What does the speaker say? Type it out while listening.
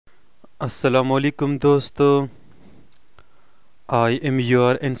अस्सलामुअलैकुम दोस्तों, I am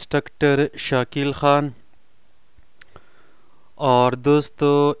your instructor Shakil Khan. और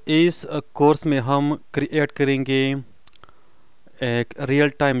दोस्तों, इस कोर्स में हम क्रिएट करेंगे एक real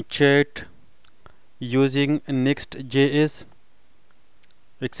time chat using Next.js,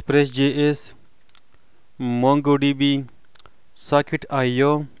 Express.js, MongoDB, Socket.io,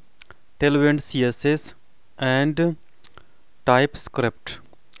 Tailwind CSS and TypeScript।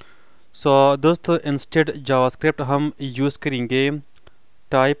 दोस्तों, इंस्टेड जावास्क्रिप्ट हम यूज़ करेंगे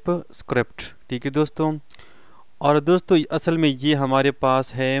TypeScript। ठीक है दोस्तों। और दोस्तों, असल में ये हमारे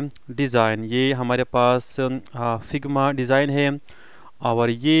पास है डिज़ाइन, ये हमारे पास फिग्मा डिज़ाइन है। और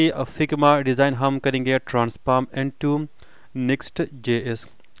ये फिग्मा डिज़ाइन हम करेंगे ट्रांसफॉर्म इनटू Next.js।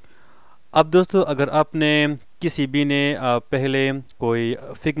 अब दोस्तों, अगर आपने किसी भी ने पहले कोई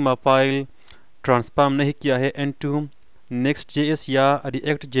फिग्मा फाइल ट्रांसफॉर्म नहीं किया है इनटू Next.js या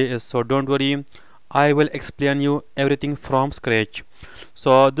React.js, so don't worry, I will explain you everything from scratch.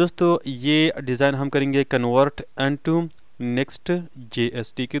 दोस्तों, ये डिज़ाइन हम करेंगे कन्वर्ट इनटू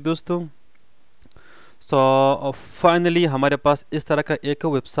Next.js। ठीक है दोस्तों। फाइनली हमारे पास इस तरह का एक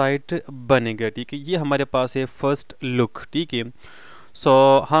वेबसाइट बनेगा। ठीक है, ये हमारे पास है फर्स्ट लुक। ठीक है,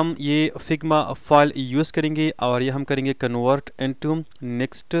 हम ये फिग्मा फाइल यूज़ करेंगे और ये हम करेंगे कन्वर्ट इनटू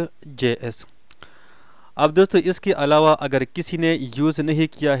Next.js। अब दोस्तों, इसके अलावा अगर किसी ने यूज़ नहीं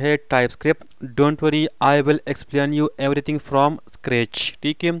किया है TypeScript, don't worry, I will explain you everything from scratch.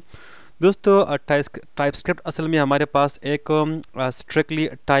 ठीक है दोस्तों, टाइपस्क्रिप्ट असल में हमारे पास एक स्ट्रिक्टली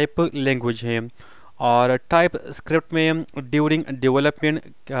टाइप लैंग्वेज है। और टाइपस्क्रिप्ट में ड्यूरिंग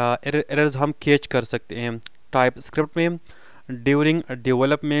डेवलपमेंट एरर्स हम कैच कर सकते हैं। टाइपस्क्रिप्ट में ड्यूरिंग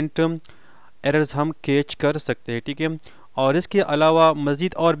डेवलपमेंट एरर्स हम कैच कर सकते हैं। ठीक है, और इसके अलावा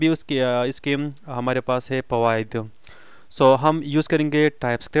मज़ीद और भी इसके हमारे पास है फ़वाइद। हम यूज़ करेंगे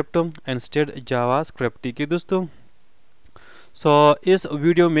टाइपस्क्रिप्ट इंस्टेड जावास्क्रिप्ट। ठीक है दोस्तों। इस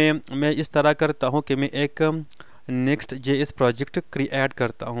वीडियो में मैं इस तरह करता हूँ कि मैं एक Next.js प्रोजेक्ट क्रिएट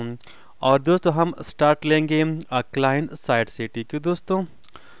करता हूँ। और दोस्तों, हम स्टार्ट लेंगे क्लाइंट साइड से। ठीक है दोस्तों।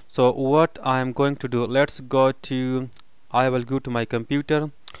 What I am going to do, let's go to, I will go to my computer.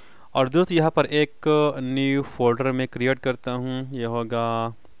 और दोस्तों, यहाँ पर एक न्यू फोल्डर में क्रिएट करता हूँ। ये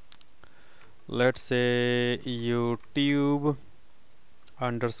होगा let's say YouTube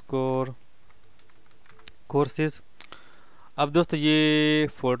underscore courses. अब दोस्तों, ये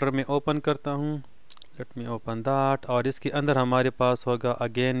फोल्डर में ओपन करता हूँ। Let me open that. और इसके अंदर हमारे पास होगा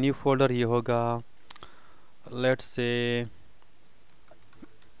अगेन न्यू फोल्डर, ये होगा लेट्स से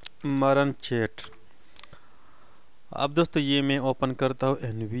मरन चैट। अब दोस्तों, ये मैं ओपन करता हूँ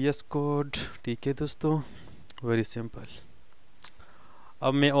NVS कोड। ठीक है दोस्तों, वेरी सिंपल।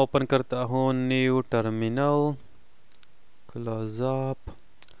 अब मैं ओपन करता हूँ new terminal, close up.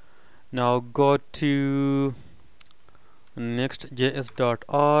 Now go to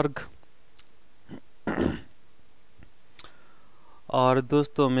nextjs.org। और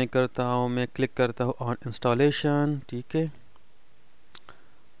दोस्तों, मैं क्लिक करता हूँ ऑन इंस्टॉलेशन। ठीक है,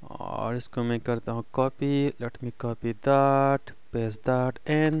 और इसको मैं करता हूँ copy. Let me copy that, paste that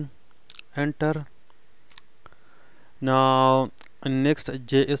and enter. Now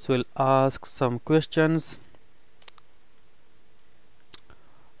Next.js will ask some questions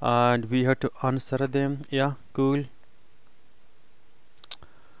and we have to answer them. Yeah, cool।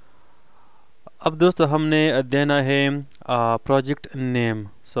 अब दोस्तों, हमने देना है प्रोजेक्ट नेम।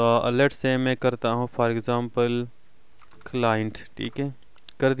 लेट्स से मैं करता हूँ फॉर एग्जांपल क्लाइंट। ठीक है,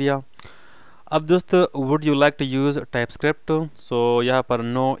 कर दिया। अब दोस्तों, would you like to use TypeScript, यहाँ पर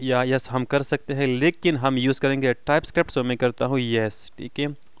नो या यस हम कर सकते हैं, लेकिन हम यूज़ करेंगे टाइपस्क्रिप्ट। मैं करता हूँ यस। ठीक है,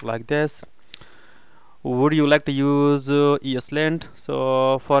 like this. Would you like to use ESLint,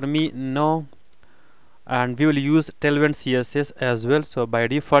 for me know, and we will use Tailwind CSS as well, so by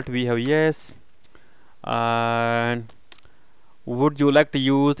default we have yes। And would you like to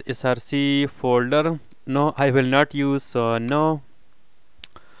use src folder, no, I will not use, so no।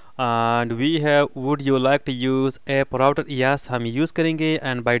 and we have would you like to use app router, yes हम use करेंगे,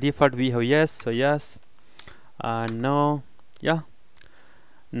 and by default we have yes, so yes and no। yeah,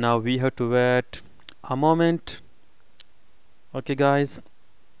 now we have to wait a moment। okay guys,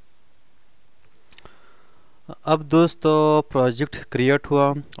 अब दोस्तों, project create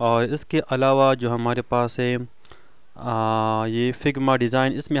हुआ। और इसके अलावा जो हमारे पास है ये फिग्मा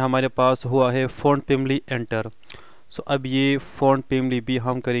डिज़ाइन, इसमें हमारे पास हुआ है फ़ॉन्ट फैमिली एंटर। अब ये फ़ॉन्ट फैमिली भी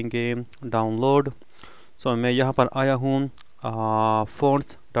हम करेंगे डाउनलोड। मैं यहाँ पर आया हूँ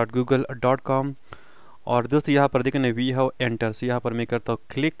fonts.google.com। और दोस्तों, यहाँ पर देखें वी हैव एंटर, यहाँ पर मैं करता हूँ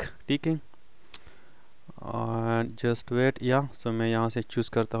क्लिक। ठीक है, and just wait, या सो मैं यहाँ से चूज़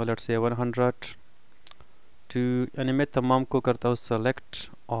करता हूँ लेट्स से 100 टू, यानी मैं तमाम को करता हूँ सेलेक्ट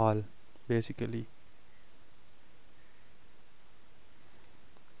ऑल बेसिकली,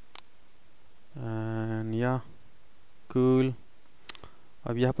 एंड या कूल।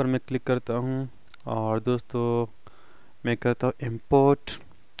 अब यहाँ पर मैं क्लिक करता हूँ और दोस्तों मैं करता हूँ इंपोर्ट,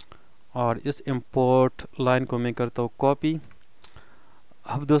 और इस इंपोर्ट लाइन को मैं करता हूँ कॉपी।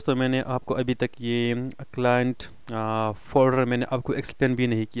 अब दोस्तों मैंने आपको अभी तक ये क्लाइंट फोल्डर मैंने आपको एक्सप्लेन भी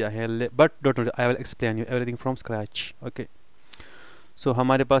नहीं किया है, but don't worry, I will explain you everything from scratch. Okay, सो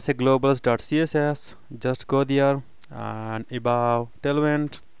हमारे पास है globals.css, just go there and above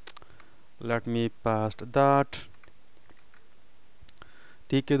tailwind, let me past that.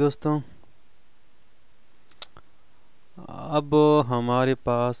 ठीक है दोस्तों, अब हमारे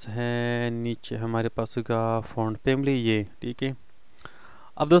पास है नीचे हमारे पास होगा फॉन्ट फैमिली ये, ठीक है।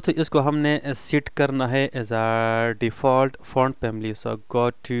 अब दोस्तों इसको हमने सेट करना है as uh default font family, so go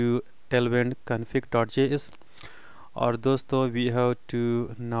to tailwind config.js, और दोस्तों we have to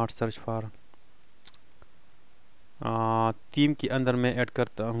not search for theme के अंदर मैं ऐड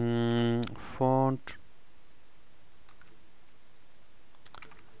करता हूँ फॉन्ट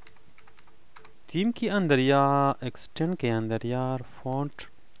थीम के अंदर या एक्सटेंड के अंदर यार, फॉन्ट,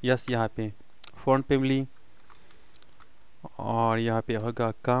 यस यहाँ पे फॉन्ट फैमिली, और यहाँ पे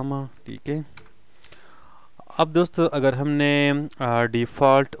होगा कामा, ठीक है। अब दोस्तों अगर हमने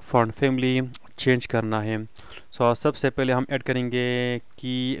डिफ़ॉल्ट फॉन्ट फैमिली चेंज करना है, सो सबसे पहले हम ऐड करेंगे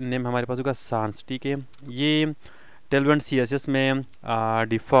कि नेम हमारे पास होगा सांस, ठीक है। ये tailwind CSS में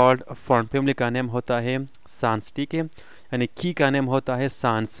डिफ़ॉल्ट फॉन्ट फैमिली का नेम होता है सांस, ठीक है, यानी की का नेम होता है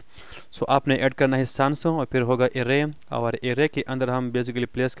सांस। सो आपने ऐड करना है सांसों, और फिर होगा एरे, और एरे के अंदर हम बेसिकली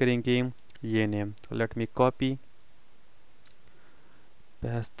प्लेस करेंगे ये नेम। तो let me copy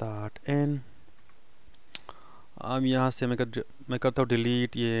paste that in. अब यहाँ से मैं करता हूँ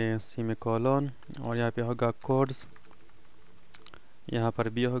डिलीट ये सेमीकोलन, और यहाँ पे होगा कोड्स, यहाँ पर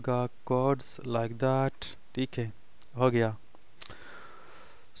भी होगा कोड्स लाइक दैट, ठीक है, हो गया।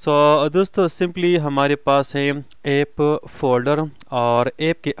 सो दोस्तों सिंपली हमारे पास है ऐप फोल्डर, और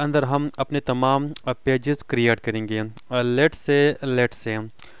ऐप के अंदर हम अपने तमाम पेजेस क्रिएट करेंगे, लेट्स से।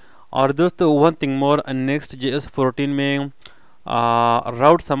 और दोस्तों वन थिंग मोर, Next.js 14 में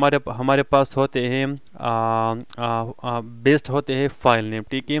राउट्स हमारे पास होते हैं बेस्ड होते हैं फाइल नेम,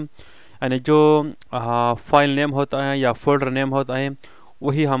 ठीक है, यानी जो फाइल नेम होता है या फोल्डर नेम होता है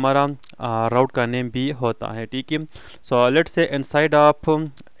वही हमारा राउट का नेम भी होता है, ठीक है। So let's say inside of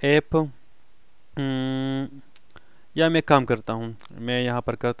app, या मैं काम करता हूँ, मैं यहाँ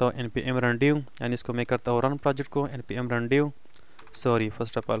पर करता हूँ npm run div, यानी इसको मैं करता हूँ रन प्रोजेक्ट को npm run div, sorry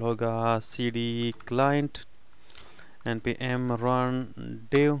first of all होगा cd client npm run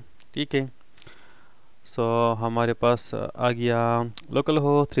div, ठीक है। सो हमारे पास आ गया लोकल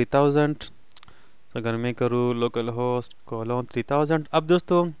हो 3000, अगर मैं करूँ लोकल होस्ट कोलोन 3000। अब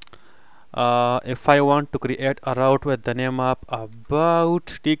दोस्तों if I want to create a route with the name of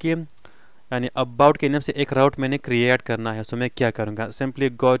about, ठीक है, यानी अबाउट के नेम से एक राउट मैंने क्रिएट करना है, सो मैं क्या करूँगा, simply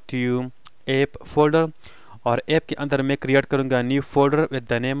go to app folder, और ऐप के अंदर मैं क्रिएट करूँगा new folder with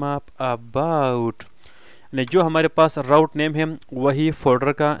the name of about, यानी जो हमारे पास राउट नेम है वही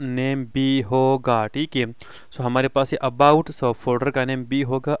फोल्डर का नेम भी होगा, ठीक है। सो हमारे पास है अबाउट, सो फोल्डर का नेम भी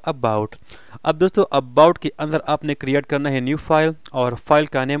होगा अबाउट। अब दोस्तों अबाउट के अंदर आपने क्रिएट करना है न्यू फाइल, और फाइल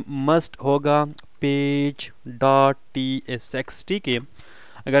का नेम मस्ट होगा page.tsx, ठीक है।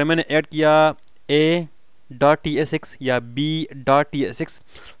 अगर मैंने ऐड किया a.tsx या b.tsx,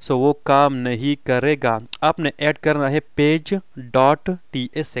 सो वो काम नहीं करेगा, आपने ऐड करना है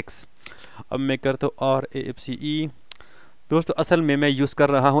page.tsx। अब मैं करता हूँ और AFCE, दोस्तों असल में मैं यूज़ कर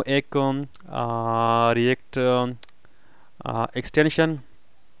रहा हूँ एक react extension,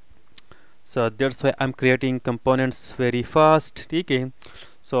 so that's why I am creating components very fast, ठीक है।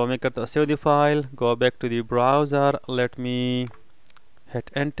 सो मैं करता हूँ save the file, go back to the browser, let me hit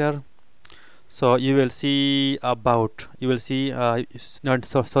enter. So you will see about, you will see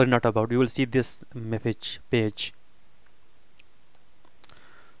not about, you will see this message page.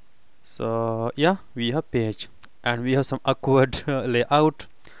 So yeah, we have page, and we have some awkward layout.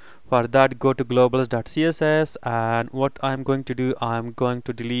 For that, go to globals.css, and what I'm going to do, I'm going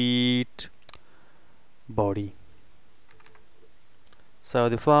to delete body. So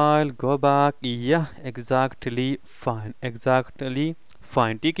the file, go back, yeah, exactly fine,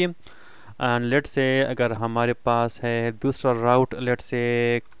 ठीक है। And let से अगर हमारे पास है दूसरा राउट, late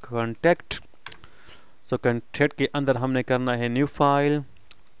से contact, सो contact के अंदर हमने करना है न्यू फाइल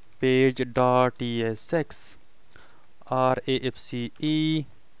page.tsx और AFCE,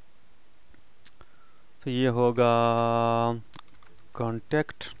 तो ये होगा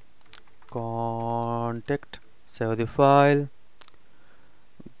contact, save the file,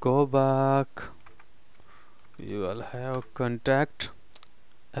 go back, you will have contact,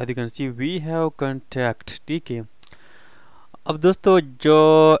 as you can see we have contact। ठीक है, अब दोस्तों जो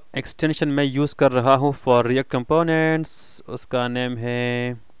एक्सटेंशन मैं यूज़ कर रहा हूँ फॉर रिएक्ट कंपोनेंट्स उसका नेम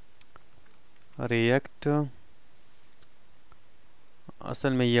है रिएक्ट,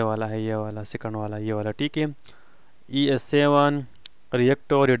 असल में ये वाला है, ये वाला सेकंड वाला, ये वाला। ठीक है, ES7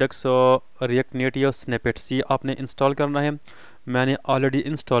 रिएक्ट और रिडक्स और रिएक्ट नेटिव स्निपेट्स ये आपने इंस्टॉल करना है। मैंने ऑलरेडी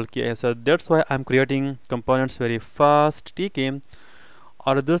इंस्टॉल किया है, so that's why I am creating components very fast. ठीक है,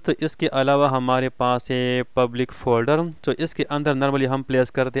 और दोस्तों इसके अलावा हमारे पास है पब्लिक फोल्डर, तो इसके अंदर नॉर्मली हम प्लेस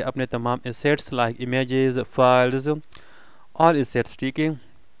करते हैं अपने तमाम एसेट्स लाइक इमेजेस, फाइल्स और एसेट्स। ठीक है,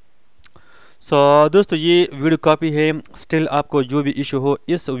 सो दोस्तों ये वीडियो कॉपी है, स्टिल आपको जो भी इशू हो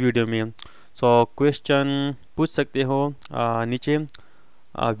इस वीडियो में सो क्वेश्चन पूछ सकते हो नीचे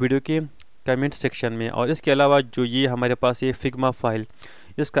वीडियो के कमेंट सेक्शन में। और इसके अलावा जो ये हमारे पास ये फिग्मा फाइल,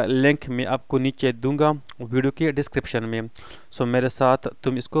 इसका लिंक मैं आपको नीचे दूंगा वीडियो के डिस्क्रिप्शन में, सो मेरे साथ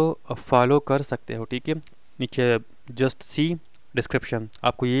तुम इसको फॉलो कर सकते हो। ठीक है, नीचे जस्ट सी डिस्क्रिप्शन,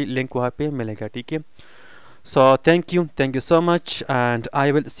 आपको ये लिंक वहाँ पे मिलेगा। ठीक है, so thank you so much and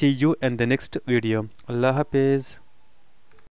I will see you in the next video. अल्लाह हाफिज़।